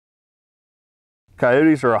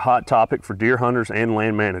Coyotes are a hot topic for deer hunters and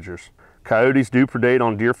land managers. Coyotes do predate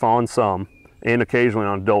on deer fawn some, and occasionally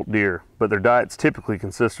on adult deer, but their diets typically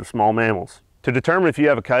consist of small mammals. To determine if you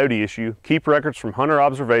have a coyote issue, keep records from hunter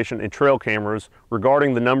observation and trail cameras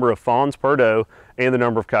regarding the number of fawns per doe and the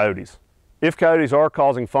number of coyotes. If coyotes are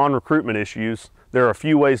causing fawn recruitment issues, there are a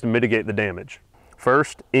few ways to mitigate the damage.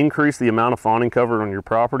 First, increase the amount of fawning cover on your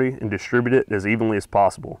property and distribute it as evenly as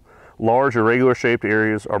possible. Large, irregular shaped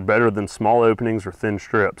areas are better than small openings or thin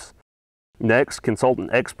strips. Next, consult an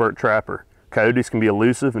expert trapper. Coyotes can be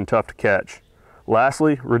elusive and tough to catch.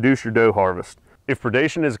 Lastly, reduce your doe harvest. If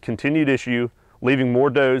predation is a continued issue, leaving more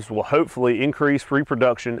does will hopefully increase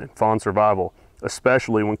reproduction and fawn survival,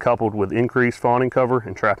 especially when coupled with increased fawning cover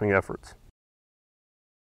and trapping efforts.